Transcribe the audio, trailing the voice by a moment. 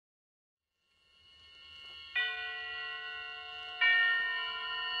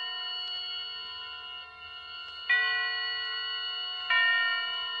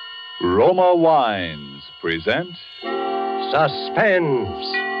Roma Wines present Suspense.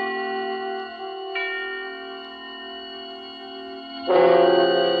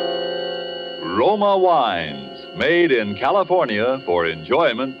 Roma Wines, made in California for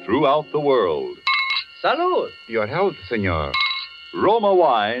enjoyment throughout the world. Salud. Your health, senor. Roma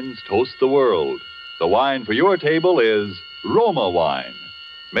Wines toast the world. The wine for your table is Roma Wine,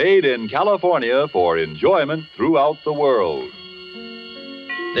 made in California for enjoyment throughout the world.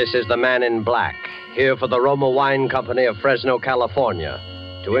 This is the man in black, here for the Roma Wine Company of Fresno, California,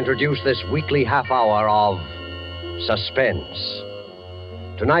 to introduce this weekly half hour of Suspense.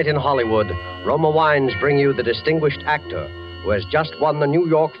 Tonight in Hollywood, Roma Wines bring you the distinguished actor who has just won the New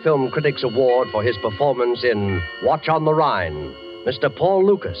York Film Critics Award for his performance in Watch on the Rhine, Mr. Paul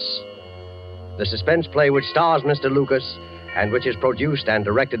Lukas. The suspense play which stars Mr. Lukas and which is produced and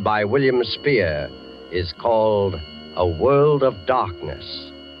directed by William Spear is called A World of Darkness.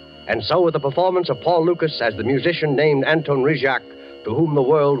 And so with the performance of Paul Lukas as the musician named Anton Rizak, to whom the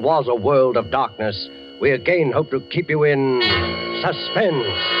world was a world of darkness, we again hope to keep you in suspense.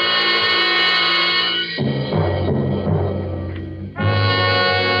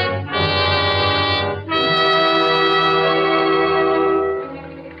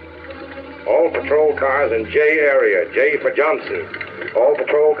 All patrol cars in J area, J for Johnson. All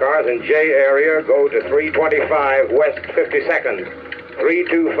patrol cars in J area go to 325 West 52nd.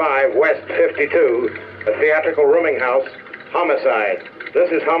 325 West 52, a theatrical rooming house, homicide. This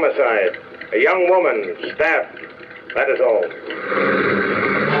is homicide. A young woman stabbed. That is all.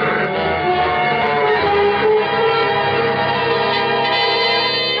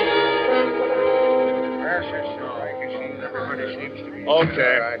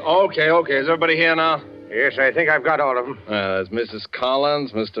 Okay. Is everybody here now? Yes, I think I've got all of them. There's Mrs.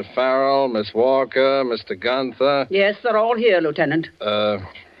 Collins, Mr. Farrell, Miss Walker, Mr. Gunther. Yes, they're all here, Lieutenant.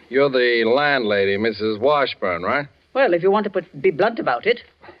 You're the landlady, Mrs. Washburn, right? Well, if you want to be blunt about it.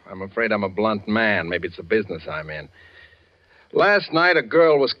 I'm afraid I'm a blunt man. Maybe it's the business I'm in. Last night, a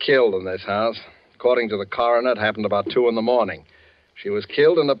girl was killed in this house. According to the coroner, it happened about 2 in the morning. She was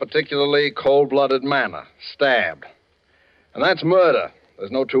killed in a particularly cold-blooded manner, stabbed. And that's murder.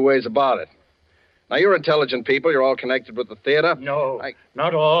 There's no two ways about it. Now, you're intelligent people. You're all connected with the theater. No,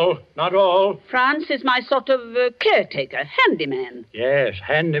 not all. France is my sort of caretaker, handyman. Yes,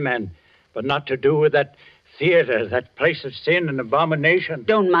 handyman, but not to do with that theater, that place of sin and abomination.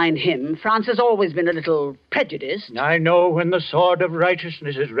 Don't mind him. France has always been a little prejudiced. I know when the sword of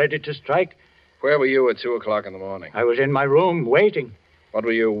righteousness is ready to strike. Where were you at 2 o'clock in the morning? I was in my room waiting. What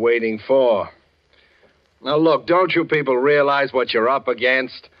were you waiting for? Now, look, don't you people realize what you're up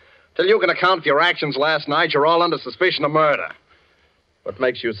against? Till you can account for your actions last night, you're all under suspicion of murder. What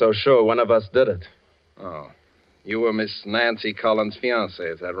makes you so sure one of us did it? Oh. You were Miss Nancy Collins'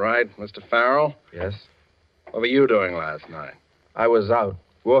 fiancé, is that right, Mr. Farrell? Yes. What were you doing last night? I was out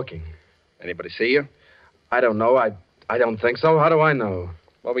working. Anybody see you? I don't know. I don't think so. How do I know?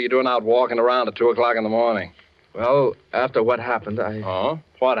 What were you doing out walking around at 2 o'clock in the morning? Well, after what happened, Oh?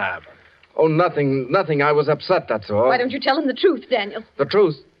 What happened? Oh, nothing. I was upset, that's all. Why don't you tell him the truth, Daniel? The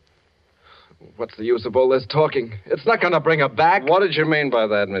truth? What's the use of all this talking? It's not going to bring her back. What did you mean by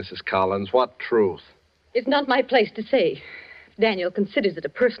that, Mrs. Collins? What truth? It's not my place to say. Daniel considers it a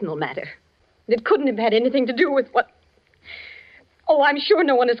personal matter. It couldn't have had anything to do with what... Oh, I'm sure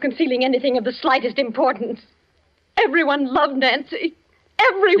no one is concealing anything of the slightest importance. Everyone loved Nancy.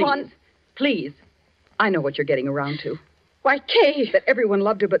 Everyone. Please. I know what you're getting around to. Why, Kay. That everyone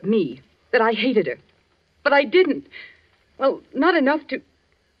loved her but me. That I hated her. But I didn't. Well, not enough to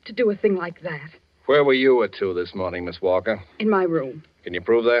do a thing like that. Where were you at 2 this morning, Miss Walker? In my room. Can you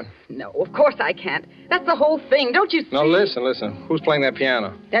prove that? No, of course I can't. That's the whole thing, don't you see? No, listen. Who's playing that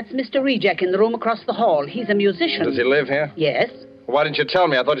piano? That's Mr. Rejek in the room across the hall. He's a musician. Does he live here? Yes. Why didn't you tell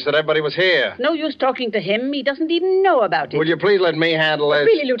me? I thought you said everybody was here. No use talking to him. He doesn't even know about it. Will you please let me handle this?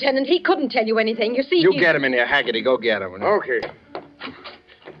 Really, Lieutenant, he couldn't tell you anything. You see, You get him in here, Haggerty. Go get him. Okay.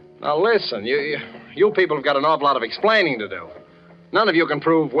 Now, listen. You people have got an awful lot of explaining to do. None of you can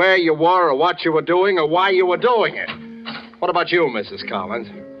prove where you were or what you were doing or why you were doing it. What about you, Mrs. Collins?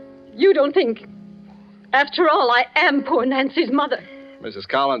 You don't think... After all, I am poor Nancy's mother. Mrs.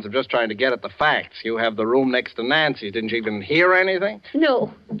 Collins, I'm just trying to get at the facts. You have the room next to Nancy's. Didn't you even hear anything?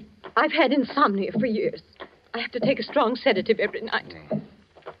 No. I've had insomnia for years. I have to take a strong sedative every night.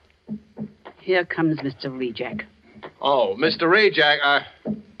 Here comes Mr. Rejek. Oh, Mr. Rejek,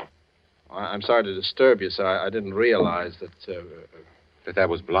 I'm sorry to disturb you, sir. I didn't realize that... That I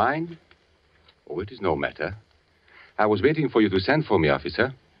was blind? Oh, it is no matter. I was waiting for you to send for me,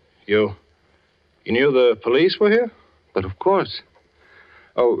 officer. You knew the police were here? But of course.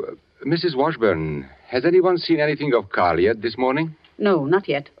 Oh, Mrs. Washburn, has anyone seen anything of Carl yet this morning? No, not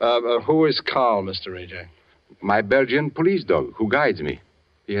yet. Who is Carl, Mr. Reja? My Belgian police dog, who guides me.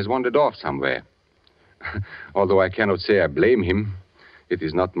 He has wandered off somewhere. Although I cannot say I blame him. It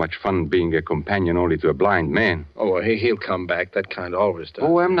is not much fun being a companion only to a blind man. Oh, well, he'll come back. That kind always does.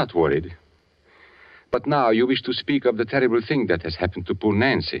 Oh, I'm not worried. But now you wish to speak of the terrible thing that has happened to poor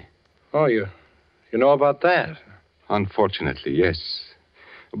Nancy. Oh, you know about that? Unfortunately, yes.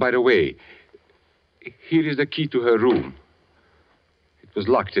 By the way, here is the key to her room. It was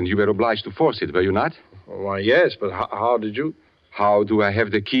locked and you were obliged to force it, were you not? Why, yes, but how did you? How do I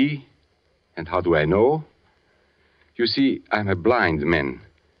have the key? And how do I know? You see, I'm a blind man.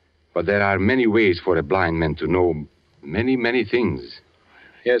 But there are many ways for a blind man to know many, many things.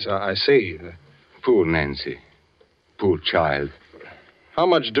 Yes, I see. Poor Nancy. Poor child. How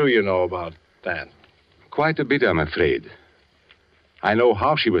much do you know about that? Quite a bit, I'm afraid. I know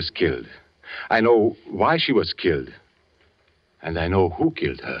how she was killed. I know why she was killed. And I know who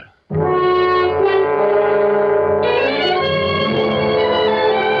killed her.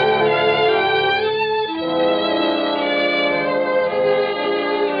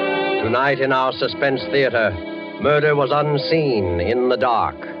 Tonight in our Suspense Theater, murder was unseen in the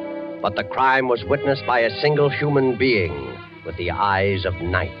dark, but the crime was witnessed by a single human being with the eyes of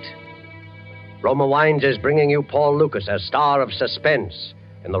night. Roma Wines is bringing you Paul Lucas as star of Suspense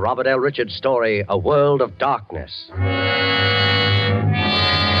in the Robert L. Richards story, A World of Darkness.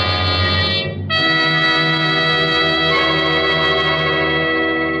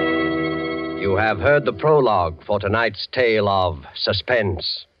 You have heard the prologue for tonight's tale of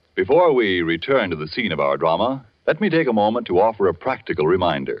Suspense. Before we return to the scene of our drama, let me take a moment to offer a practical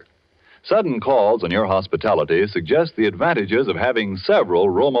reminder. Sudden calls on your hospitality suggest the advantages of having several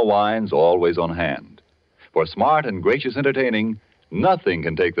Roma wines always on hand. For smart and gracious entertaining, nothing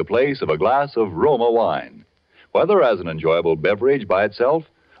can take the place of a glass of Roma wine, whether as an enjoyable beverage by itself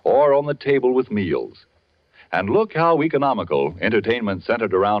or on the table with meals. And look how economical entertainment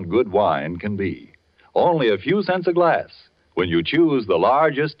centered around good wine can be. Only a few cents a glass when you choose the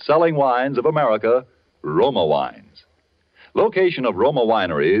largest selling wines of America, Roma wines. Location of Roma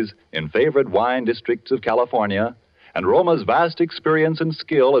wineries in favored wine districts of California and Roma's vast experience and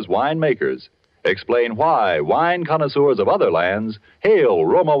skill as winemakers explain why wine connoisseurs of other lands hail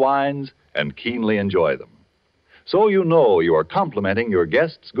Roma wines and keenly enjoy them. So you know you are complimenting your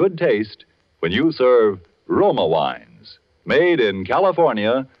guests' good taste when you serve Roma wines, made in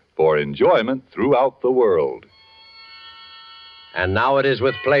California for enjoyment throughout the world. And now it is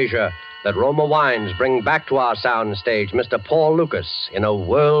with pleasure that Roma Wines bring back to our sound stage Mr. Paul Lucas in A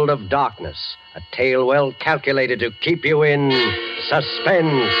World of Darkness, a tale well calculated to keep you in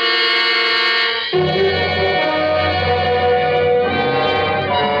suspense.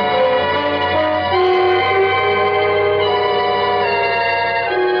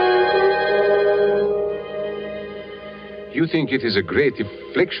 You think it is a great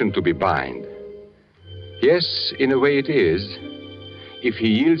affliction to be blind. Yes, in a way it is. If he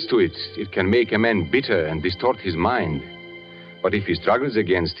yields to it, it can make a man bitter and distort his mind. But if he struggles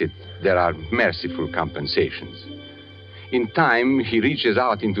against it, there are merciful compensations. In time, he reaches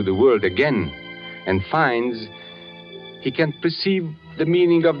out into the world again and finds he can perceive the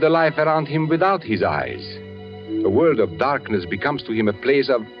meaning of the life around him without his eyes. A world of darkness becomes to him a place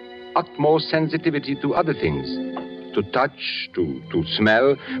of utmost sensitivity to other things, to touch, to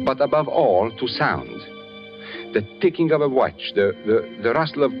smell, but above all, to sound. The ticking of a watch, the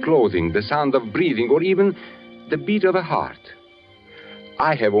rustle of clothing, the sound of breathing, or even the beat of a heart.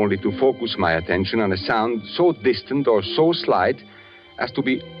 I have only to focus my attention on a sound so distant or so slight as to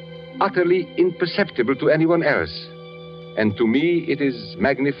be utterly imperceptible to anyone else. And to me, it is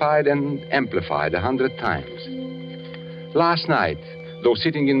magnified and amplified 100 times. Last night, though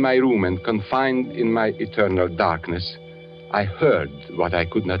sitting in my room and confined in my eternal darkness, I heard what I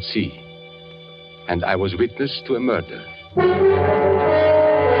could not see. And I was witness to a murder.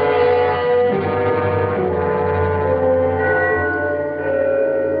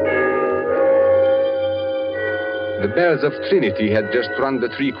 The bells of Trinity had just run the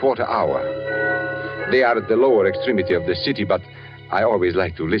 3/4 hour. They are at the lower extremity of the city, but I always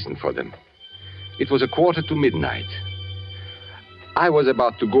like to listen for them. It was 1/4 to midnight. I was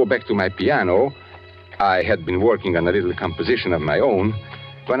about to go back to my piano. I had been working on a little composition of my own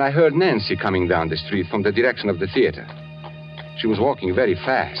when I heard Nancy coming down the street from the direction of the theater. She was walking very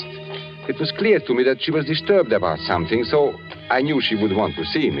fast. It was clear to me that she was disturbed about something, so I knew she would want to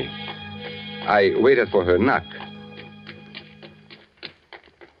see me. I waited for her knock.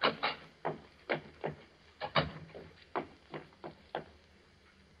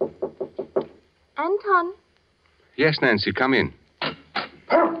 Anton. Yes, Nancy, come in.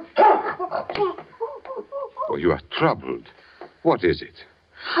 Oh, you are troubled. What is it?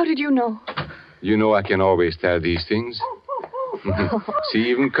 How did you know? You know I can always tell these things. See,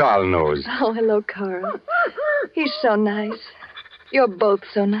 even Carl knows. Oh, hello, Carl. He's so nice. You're both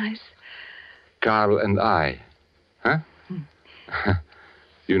so nice. Carl and I. Huh?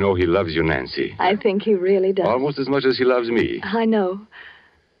 You know he loves you, Nancy. I think he really does. Almost as much as he loves me. I know.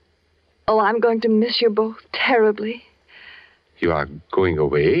 Oh, I'm going to miss you both terribly. You are going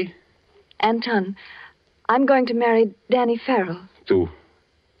away? Anton, I'm going to marry Danny Farrell. To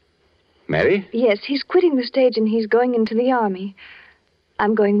marry? Yes, he's quitting the stage and he's going into the army.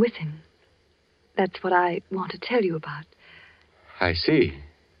 I'm going with him. That's what I want to tell you about. I see.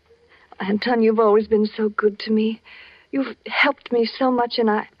 Anton, you've always been so good to me. You've helped me so much, and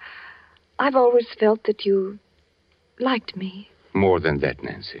I've always felt that you liked me. More than that,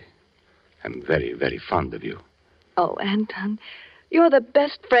 Nancy. I'm very, very fond of you. Oh, Anton, you're the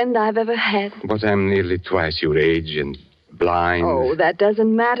best friend I've ever had. But I'm nearly twice your age and blind. Oh, that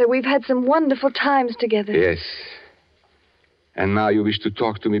doesn't matter. We've had some wonderful times together. Yes. And now you wish to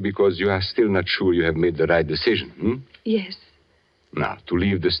talk to me because you are still not sure you have made the right decision, hmm? Yes. Now, to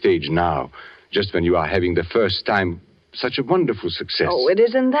leave the stage now, just when you are having the first time such a wonderful success. Oh, it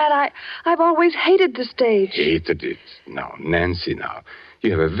isn't that. I've always hated the stage. Hated it. Now, Nancy, now.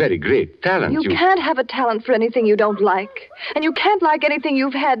 You have a very great talent. You can't have a talent for anything you don't like. And you can't like anything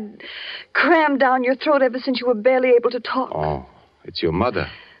you've had crammed down your throat ever since you were barely able to talk. Oh, it's your mother.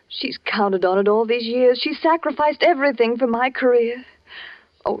 She's counted on it all these years. She sacrificed everything for my career.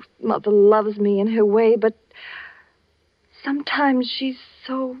 Oh, Mother loves me in her way, but sometimes she's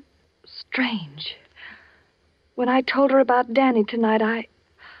so strange. When I told her about Danny tonight, I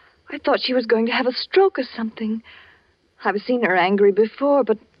thought she was going to have a stroke or something. I've seen her angry before,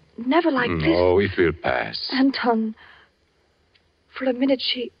 but never like this. Oh, it will pass. Anton, for a minute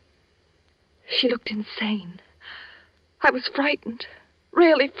she looked insane. I was frightened,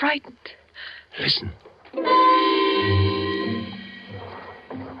 really frightened. Listen.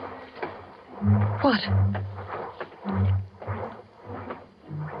 What?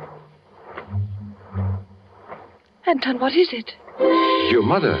 Anton, what is it? Your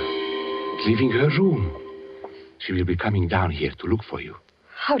mother, leaving her room. She will be coming down here to look for you.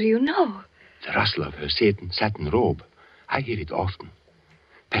 How do you know? The rustle of her satin robe. I hear it often.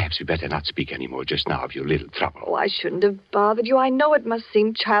 Perhaps we better not speak any more just now of your little trouble. Oh, I shouldn't have bothered you. I know it must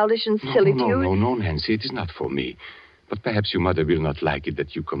seem childish and silly to you. No, Nancy. It is not for me. But perhaps your mother will not like it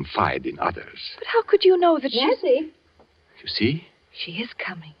that you confide in others. But how could you know that Nancy? You see? She is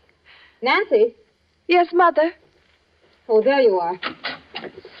coming. Nancy? Yes, Mother? Oh, there you are.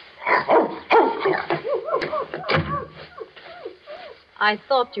 I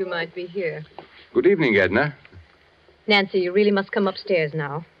thought you might be here. Good evening, Edna. Nancy, you really must come upstairs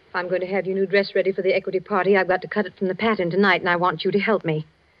now. If I'm going to have your new dress ready for the equity party, I've got to cut it from the pattern tonight, and I want you to help me.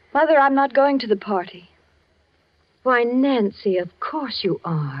 Mother, I'm not going to the party. Why, Nancy, of course you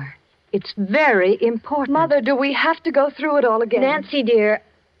are. It's very important. Mother, do we have to go through it all again? Nancy, dear,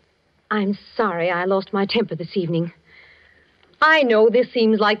 I'm sorry I lost my temper this evening. I know this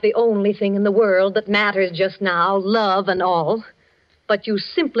seems like the only thing in the world that matters just now, love and all. But you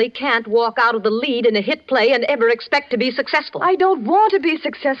simply can't walk out of the lead in a hit play and ever expect to be successful. I don't want to be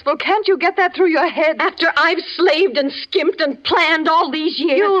successful. Can't you get that through your head? After I've slaved and skimped and planned all these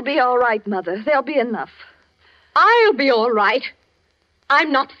years. You'll be all right, Mother. There'll be enough. I'll be all right.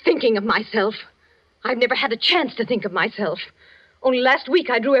 I'm not thinking of myself. I've never had a chance to think of myself. Only last week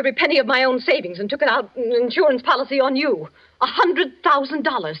I drew every penny of my own savings and took it out in an insurance policy on you.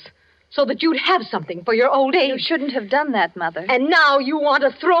 $100,000. So that you'd have something for your old age. You shouldn't have done that, Mother. And now you want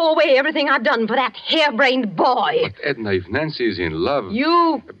to throw away everything I've done for that harebrained boy. But, Edna, if Nancy is in love...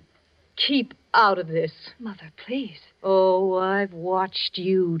 You keep out of this. Mother, please. Oh, I've watched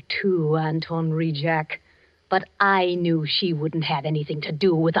you too, Anton Rejak. But I knew she wouldn't have anything to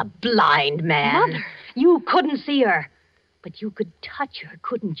do with a blind man. Mother. You couldn't see her. But you could touch her,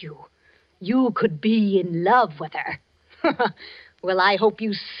 couldn't you? You could be in love with her. Well, I hope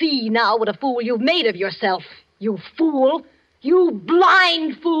you see now what a fool you've made of yourself. You fool. You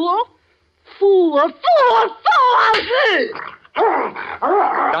blind fool. Fool.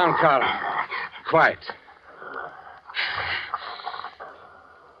 Down, Carl. Quiet.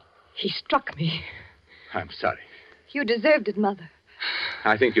 He struck me. I'm sorry. You deserved it, Mother.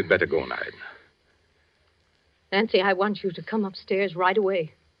 I think you'd better go now, Edna. Nancy, I want you to come upstairs right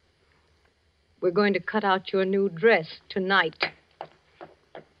away. We're going to cut out your new dress tonight.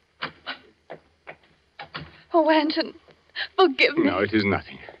 Oh, Anton, forgive me. No, it is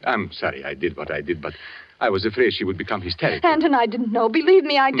nothing. I'm sorry I did what I did, but I was afraid she would become hysterical. Anton, I didn't know. Believe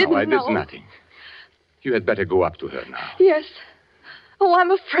me, I didn't know. No, I did nothing. You had better go up to her now. Yes. Oh,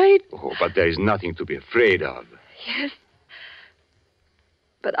 I'm afraid. Oh, but there is nothing to be afraid of. Yes.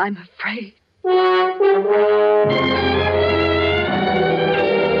 But I'm afraid.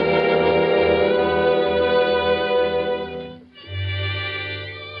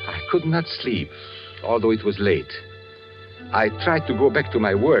 I could not sleep, although it was late. I tried to go back to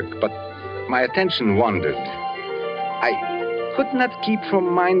my work, but my attention wandered. I could not keep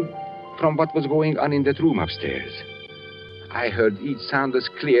from mind from what was going on in that room upstairs. I heard each sound as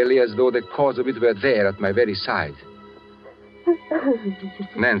clearly as though the cause of it were there at my very side.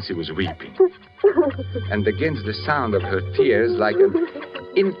 Nancy was weeping, and against the sound of her tears, like an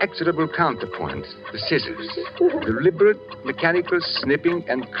inexorable counterpoint, the scissors, deliberate mechanical snipping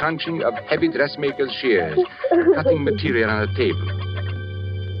and crunching of heavy dressmaker's shears, cutting material on a table.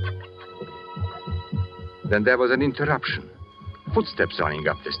 Then there was an interruption. Footsteps running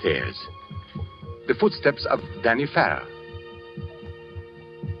up the stairs. The footsteps of Danny Farrell.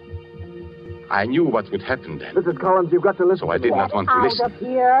 I knew what would happen then. Mrs. Collins, you've got to listen. So I did not want to listen.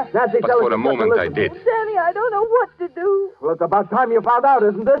 Here. Nancy, but for a moment I did. Danny, I don't know what to do. Well, it's about time you found out,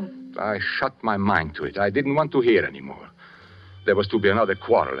 isn't it? I shut my mind to it. I didn't want to hear anymore. There was to be another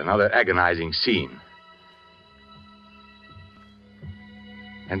quarrel, another agonizing scene.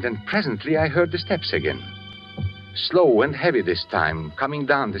 And then presently I heard the steps again. Slow and heavy this time, coming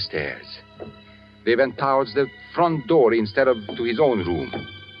down the stairs. They went towards the front door instead of to his own room.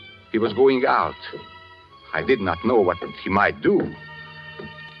 He was going out. I did not know what he might do.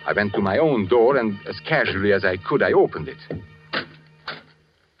 I went to my own door, and as casually as I could, I opened it.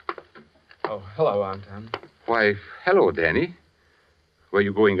 Oh, hello, Anton. Why, hello, Danny. Were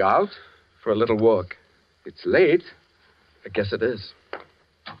you going out? For a little walk. It's late. I guess it is.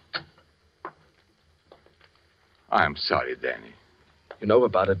 I'm sorry, Danny. You know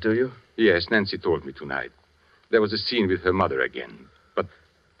about it, do you? Yes, Nancy told me tonight. There was a scene with her mother again. But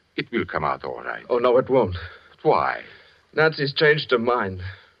it will come out all right. Oh, no, it won't. Why? Nancy's changed her mind.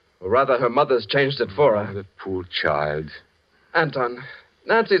 Or rather, her mother's changed it for her. Oh, the poor child. Anton,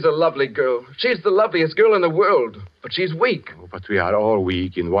 Nancy's a lovely girl. She's the loveliest girl in the world. But she's weak. Oh, but we are all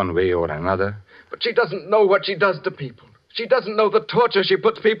weak in one way or another. But she doesn't know what she does to people. She doesn't know the torture she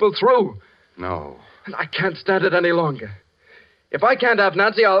puts people through. No. And I can't stand it any longer. If I can't have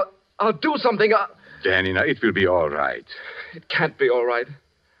Nancy, I'll do something. Danny, now, it will be all right. It can't be all right.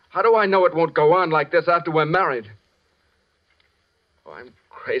 How do I know it won't go on like this after we're married? Oh, I'm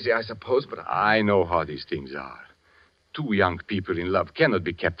crazy, I suppose, but I know how these things are. Two young people in love cannot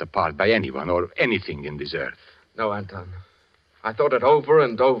be kept apart by anyone or anything in this earth. No, Anton. I thought it over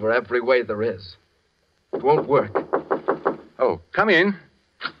and over every way there is. It won't work. Oh, come in.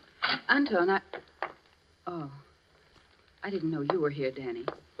 Anton, I didn't know you were here, Danny.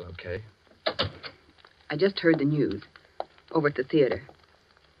 Okay. I just heard the news. Over at the theater.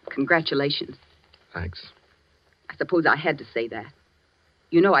 Congratulations. Thanks. I suppose I had to say that.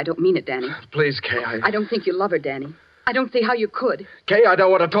 You know I don't mean it, Danny. Please, Kay, I don't think you love her, Danny. I don't see how you could. Kay, I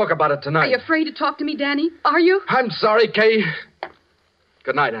don't want to talk about it tonight. Are you afraid to talk to me, Danny? Are you? I'm sorry, Kay.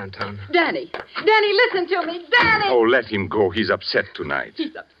 Good night, Anton. Danny. Danny, listen to me. Danny! Oh, let him go. He's upset tonight.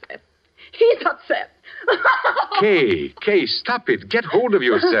 He's upset. He's upset. Kay, stop it. Get hold of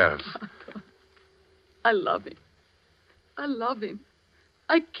yourself. I love him. I love him.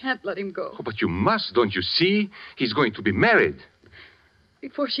 I can't let him go. Oh, but you must, don't you see? He's going to be married.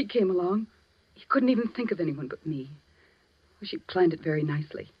 Before she came along, he couldn't even think of anyone but me. Well, she planned it very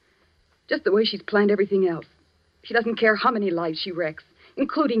nicely. Just the way she's planned everything else. She doesn't care how many lives she wrecks,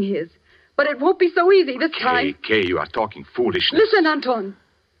 including his. But it won't be so easy this time. Kay, you are talking foolishness. Listen, Anton.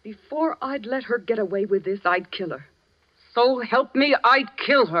 Before I'd let her get away with this, I'd kill her. So help me, I'd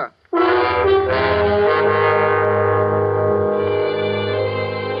kill her.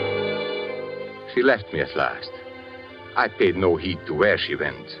 She left me at last. I paid no heed to where she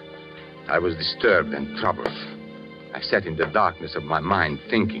went. I was disturbed and troubled. I sat in the darkness of my mind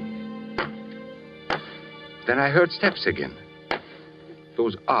thinking. Then I heard steps again.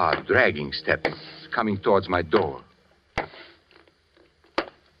 Those odd, dragging steps coming towards my door.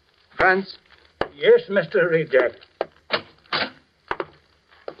 Franz? Yes, Mr. Reject.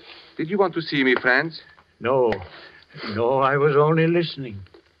 Did you want to see me, Franz? No, I was only listening.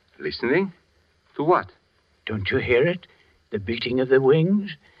 Listening? To what? Don't you hear it? The beating of the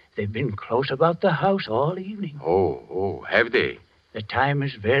wings? They've been close about the house all evening. Oh, have they? The time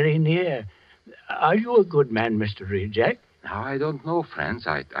is very near. Are you a good man, Mr. Reject? Now, I don't know, Franz.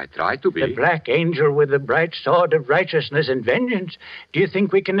 I try to be. The black angel with the bright sword of righteousness and vengeance. Do you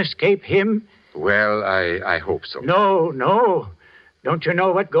think we can escape him? Well, I hope so. No. Don't you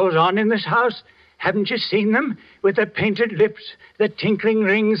know what goes on in this house? Haven't you seen them? With their painted lips, their tinkling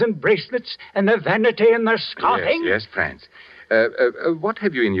rings and bracelets, and their vanity and their scoffing? Yes, Franz. What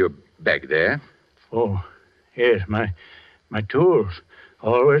have you in your bag there? Oh, yes, my tools.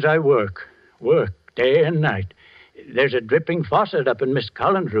 Always I work day and night. There's a dripping faucet up in Miss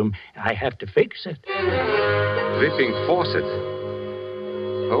Collins' room. I have to fix it. Dripping faucet?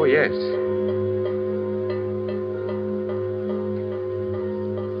 Oh, yes.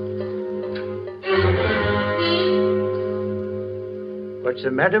 What's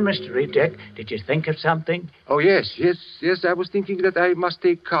the matter, Mr. Reject? Did you think of something? Oh, yes. I was thinking that I must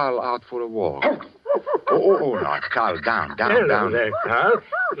take Carl out for a walk. Oh, no, Carl, down. Hello there, Carl.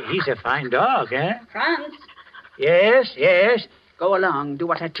 He's a fine dog, eh? Franz. Yes. Go along. Do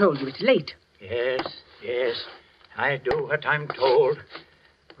what I told you. It's late. Yes. I do what I'm told.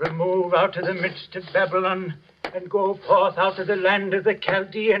 Remove out of the midst of Babylon and go forth out of the land of the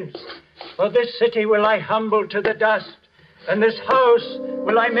Chaldeans. For this city will I humble to the dust, and this house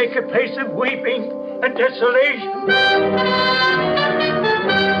will I make a place of weeping and desolation.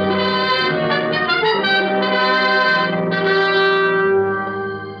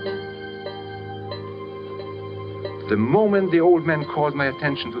 The moment the old man called my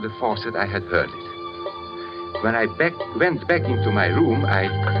attention to the faucet, I had heard it. When I went back into my room,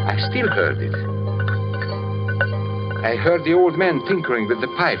 I still heard it. I heard the old man tinkering with the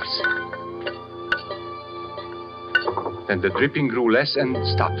pipes. Then the dripping grew less and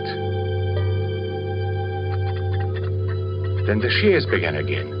stopped. Then the shears began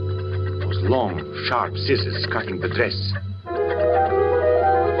again. Those long, sharp scissors cutting the dress.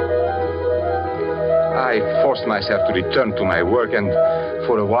 I forced myself to return to my work, and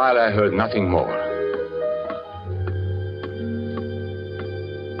for a while I heard nothing more.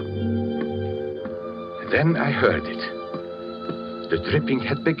 Then I heard it. The dripping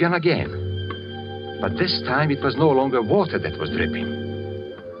had begun again. But this time it was no longer water that was dripping.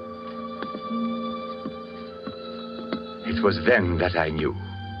 It was then that I knew.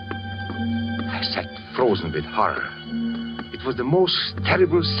 I sat frozen with horror. It was the most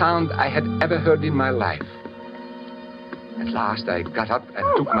terrible sound I had ever heard in my life. At last, I got up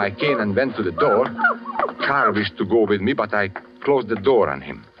and took my cane and went to the door. Carl wished to go with me, but I closed the door on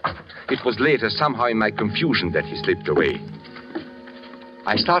him. It was later, somehow in my confusion, that he slipped away.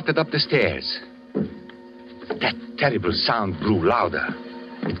 I started up the stairs. That terrible sound grew louder.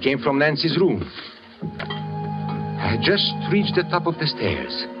 It came from Nancy's room. I had just reached the top of the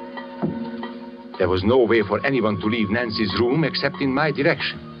stairs. There was no way for anyone to leave Nancy's room except in my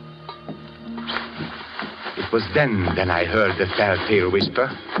direction. It was then I heard the telltale whisper.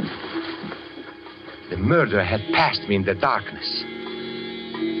 The murderer had passed me in the darkness.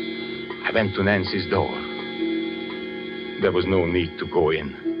 I went to Nancy's door. There was no need to go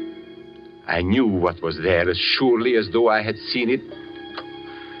in. I knew what was there as surely as though I had seen it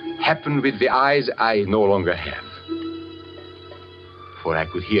happen with the eyes I no longer have. For I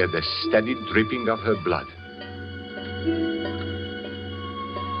could hear the steady dripping of her blood.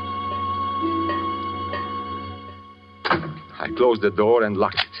 I closed the door and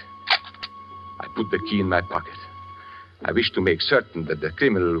locked it. I put the key in my pocket. I wished to make certain that the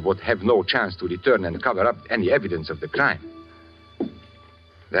criminal would have no chance to return and cover up any evidence of the crime.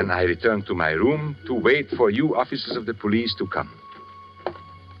 Then I returned to my room to wait for you officers of the police to come.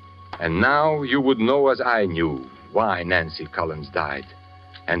 And now you would know, as I knew, why Nancy Collins died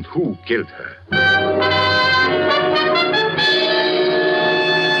and who killed her.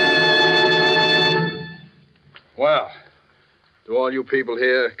 Well, do all you people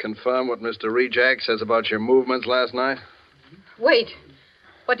here confirm what Mr. Rejack says about your movements last night? Wait.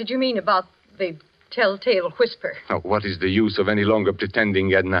 What did you mean about the telltale whisper? Now, what is the use of any longer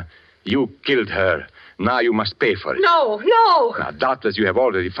pretending, Edna? You killed her. Now you must pay for it. No. Now, doubtless you have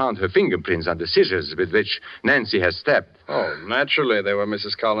already found her fingerprints on the scissors with which Nancy has stabbed. Oh, naturally, they were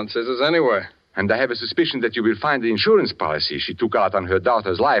Mrs. Collins' scissors anyway. And I have a suspicion that you will find the insurance policy she took out on her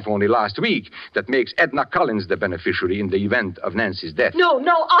daughter's life only last week that makes Edna Collins the beneficiary in the event of Nancy's death. No,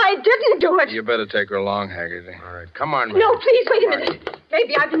 I didn't do it. You better take her along, Haggerty. All right, come on, man. No, please, wait a minute.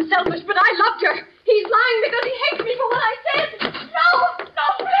 Maybe I've been selfish, but I loved her. He's lying because he hates me for what I said. No,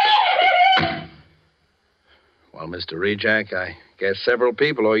 please! Well, Mr. Rejack, I guess several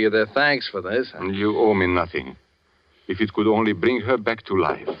people owe you their thanks for this. And you owe me nothing. If it could only bring her back to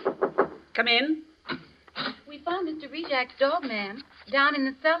life. Come in. We found Mr. Rejack's dog, ma'am, down in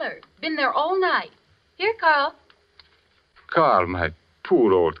the cellar. Been there all night. Here, Carl. Carl, my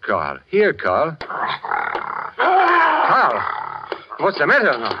poor old Carl. Here, Carl. Carl, what's the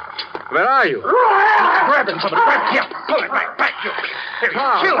matter now? Where are you? Grab him, somebody. Grab him. Pull it back. You.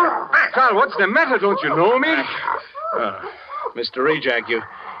 Carl, Kill him. Carl, what's the matter? Don't you know me? Mr. Rejak, you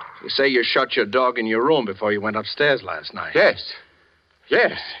say you shot your dog in your room before you went upstairs last night. Yes.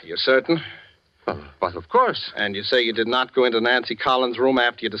 Yes. You're certain? Well, but of course. And you say you did not go into Nancy Collins' room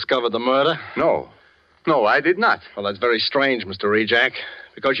after you discovered the murder? No. No, I did not. Well, that's very strange, Mr. Rejak,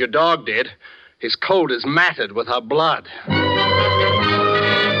 because your dog did. His coat is matted with her blood.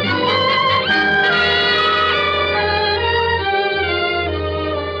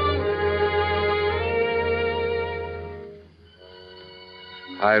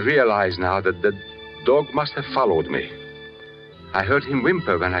 I realize now that the dog must have followed me. I heard him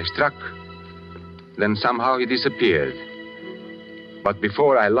whimper when I struck. Then somehow he disappeared. But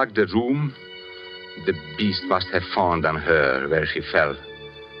before I locked the room, the beast must have fawned on her where she fell.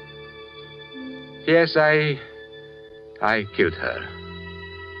 Yes, I killed her.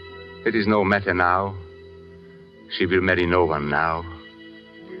 It is no matter now. She will marry no one now,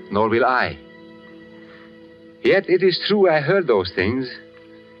 nor will I. Yet it is true I heard those things.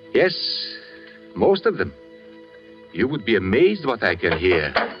 Yes, most of them. You would be amazed what I can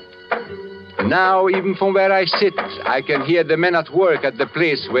hear. Now, even from where I sit, I can hear the men at work at the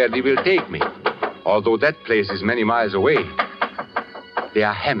place where they will take me, although that place is many miles away. They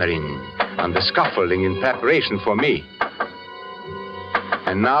are hammering on the scaffolding in preparation for me.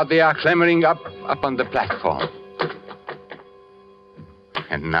 And now they are clambering up on the platform.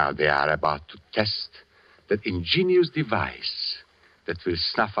 And now they are about to test that ingenious device that will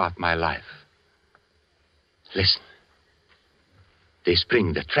snuff out my life. Listen. They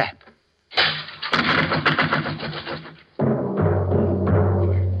spring the trap.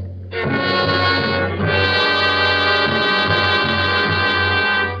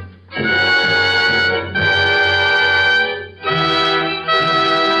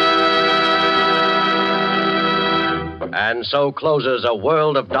 And so closes A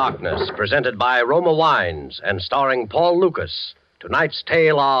World of Darkness, presented by Roma Wines and starring Paul Lucas. Tonight's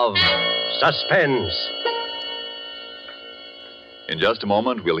tale of Suspense. In just a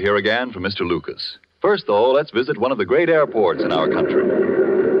moment, we'll hear again from Mr. Lucas. First, though, let's visit one of the great airports in our country.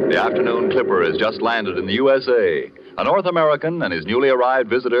 The afternoon clipper has just landed in the USA. A North American and his newly arrived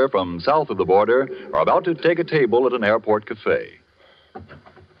visitor from south of the border are about to take a table at an airport cafe.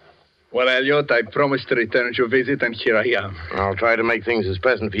 Well, Elliot, I promised to return your visit, and here I am. I'll try to make things as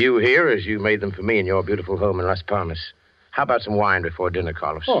pleasant for you here as you made them for me in your beautiful home in Las Palmas. How about some wine before dinner,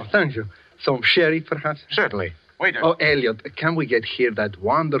 Carlos? Oh, thank you. Some sherry, perhaps? Certainly. Waiter. Oh, Elliot, can we get here that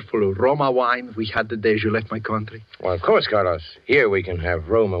wonderful Roma wine we had the day you left my country? Well, of course, Carlos. Here we can have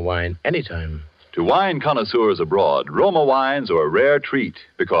Roma wine anytime. To wine connoisseurs abroad, Roma wines are a rare treat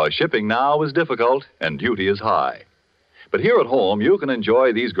because shipping now is difficult and duty is high. But here at home, you can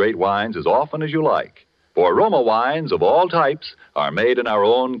enjoy these great wines as often as you like. For Roma wines of all types are made in our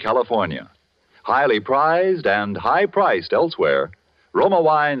own California. Highly prized and high-priced elsewhere, Roma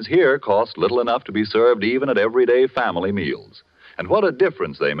wines here cost little enough to be served even at everyday family meals. And what a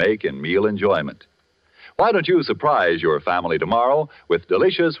difference they make in meal enjoyment. Why don't you surprise your family tomorrow with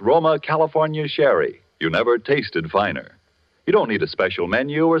delicious Roma California sherry? You never tasted finer. You don't need a special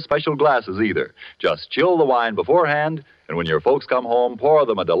menu or special glasses either. Just chill the wine beforehand, and when your folks come home, pour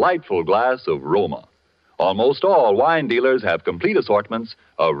them a delightful glass of Roma. Almost all wine dealers have complete assortments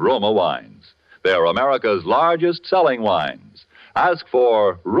of Roma wines. They're America's largest selling wines. Ask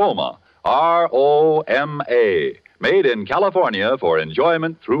for Roma, R-O-M-A, made in California for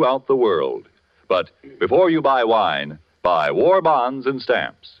enjoyment throughout the world. But before you buy wine, buy war bonds and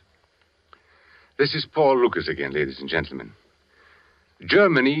stamps. This is Paul Lucas again, ladies and gentlemen.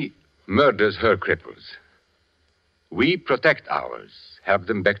 Germany murders her cripples. We protect ours, help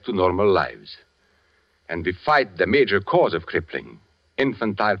them back to normal lives. And we fight the major cause of crippling,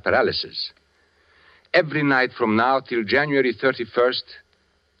 infantile paralysis. Every night from now till January 31st,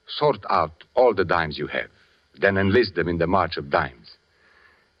 sort out all the dimes you have, then enlist them in the March of Dimes.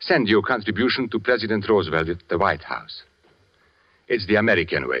 Send your contribution to President Roosevelt at the White House. It's the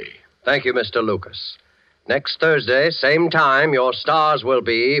American way. Thank you, Mr. Lucas. Next Thursday, same time, your stars will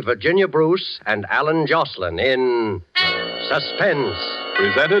be Virginia Bruce and Alan Jocelyn in Suspense.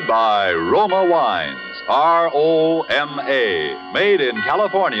 Presented by Roma Wines, R-O-M-A, made in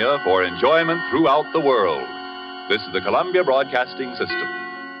California for enjoyment throughout the world. This is the Columbia Broadcasting System.